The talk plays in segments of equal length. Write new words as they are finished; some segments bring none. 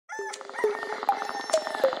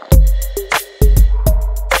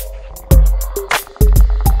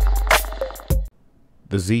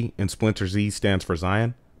The Z in Splinter Z stands for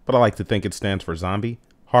Zion, but I like to think it stands for zombie.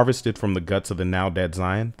 Harvested from the guts of the now dead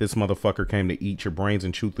Zion, this motherfucker came to eat your brains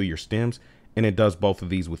and chew through your stems, and it does both of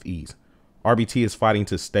these with ease. RBT is fighting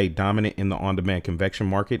to stay dominant in the on-demand convection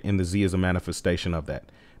market, and the Z is a manifestation of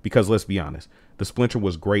that. Because let's be honest, the Splinter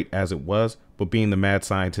was great as it was, but being the mad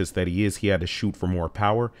scientist that he is, he had to shoot for more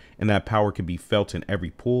power, and that power can be felt in every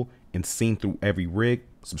pull and seen through every rig.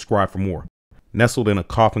 Subscribe for more. Nestled in a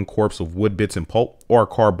coffin corpse of wood bits and pulp, or a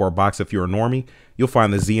cardboard box if you're a normie, you'll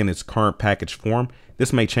find the Z in its current packaged form.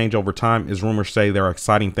 This may change over time, as rumors say there are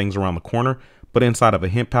exciting things around the corner, but inside of a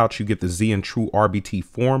hemp pouch you get the Z in true RBT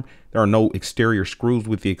form. There are no exterior screws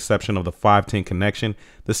with the exception of the 510 connection,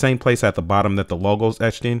 the same place at the bottom that the logo's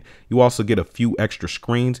etched in. You also get a few extra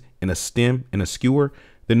screens and a stem and a skewer.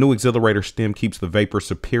 The new Exhilarator stem keeps the vapor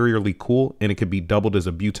superiorly cool, and it can be doubled as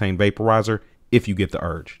a butane vaporizer if you get the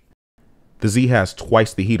urge. The Z has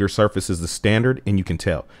twice the heater surface as the standard, and you can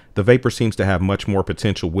tell. The vapor seems to have much more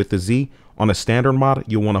potential with the Z. On a standard mod,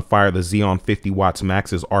 you'll want to fire the Z on 50 watts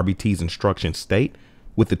max as RBT's instructions state.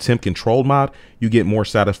 With the temp controlled mod, you get more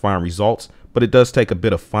satisfying results, but it does take a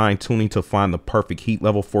bit of fine tuning to find the perfect heat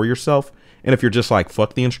level for yourself. And if you're just like,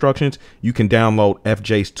 fuck the instructions, you can download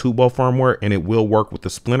FJ's Turbo firmware and it will work with the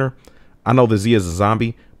Splinter. I know the Z is a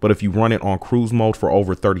zombie, but if you run it on cruise mode for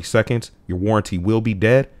over 30 seconds, your warranty will be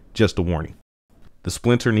dead. Just a warning. The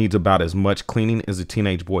Splinter needs about as much cleaning as a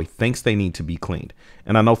teenage boy thinks they need to be cleaned.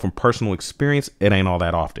 And I know from personal experience, it ain't all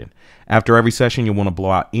that often. After every session, you'll want to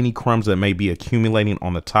blow out any crumbs that may be accumulating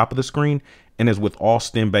on the top of the screen. And as with all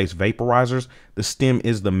stem-based vaporizers, the stem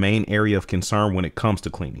is the main area of concern when it comes to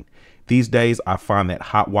cleaning. These days, I find that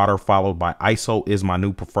hot water followed by ISO is my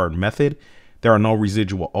new preferred method. There are no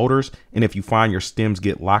residual odors, and if you find your stems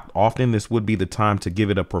get locked often, this would be the time to give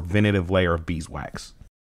it a preventative layer of beeswax.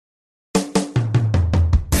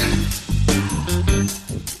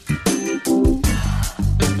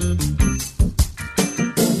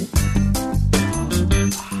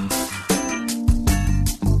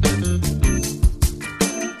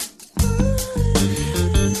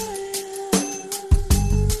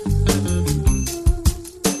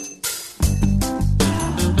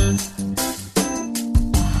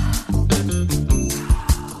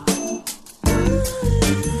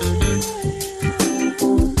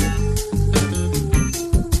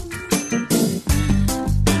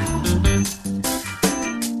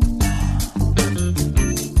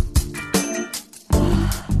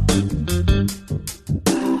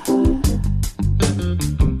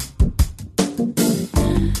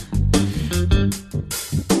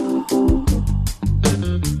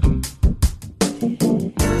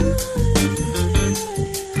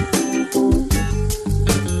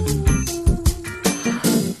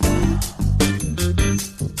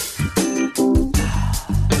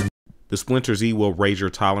 The Splinter Z will raise your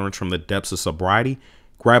tolerance from the depths of sobriety.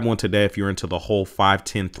 Grab one today if you're into the whole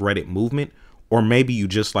 510 threaded movement, or maybe you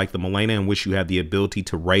just like the Milena and wish you had the ability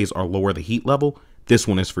to raise or lower the heat level. This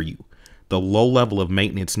one is for you. The low level of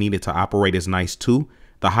maintenance needed to operate is nice too.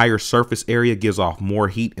 The higher surface area gives off more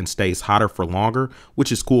heat and stays hotter for longer,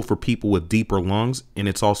 which is cool for people with deeper lungs, and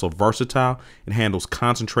it's also versatile. It handles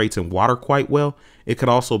concentrates and water quite well. It could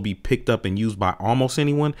also be picked up and used by almost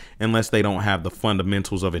anyone unless they don't have the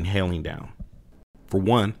fundamentals of inhaling down. For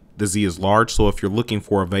one, the Z is large, so if you're looking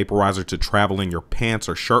for a vaporizer to travel in your pants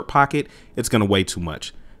or shirt pocket, it's going to weigh too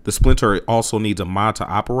much. The Splinter also needs a mod to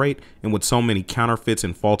operate, and with so many counterfeits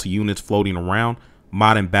and faulty units floating around,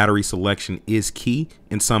 mod and battery selection is key,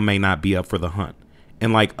 and some may not be up for the hunt.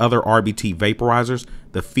 And like other RBT vaporizers,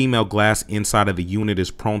 the female glass inside of the unit is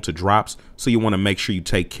prone to drops, so you want to make sure you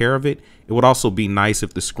take care of it. It would also be nice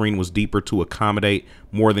if the screen was deeper to accommodate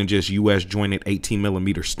more than just US jointed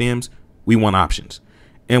 18mm stems. We want options.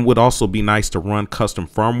 And would also be nice to run custom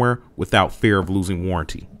firmware without fear of losing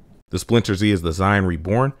warranty. The Splinter Z is the Zion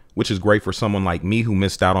Reborn, which is great for someone like me who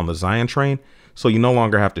missed out on the Zion train, so you no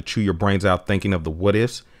longer have to chew your brains out thinking of the what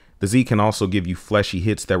ifs. The Z can also give you fleshy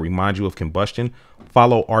hits that remind you of combustion.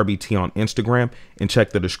 Follow RBT on Instagram and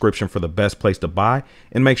check the description for the best place to buy,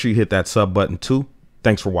 and make sure you hit that sub button too.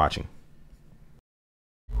 Thanks for watching.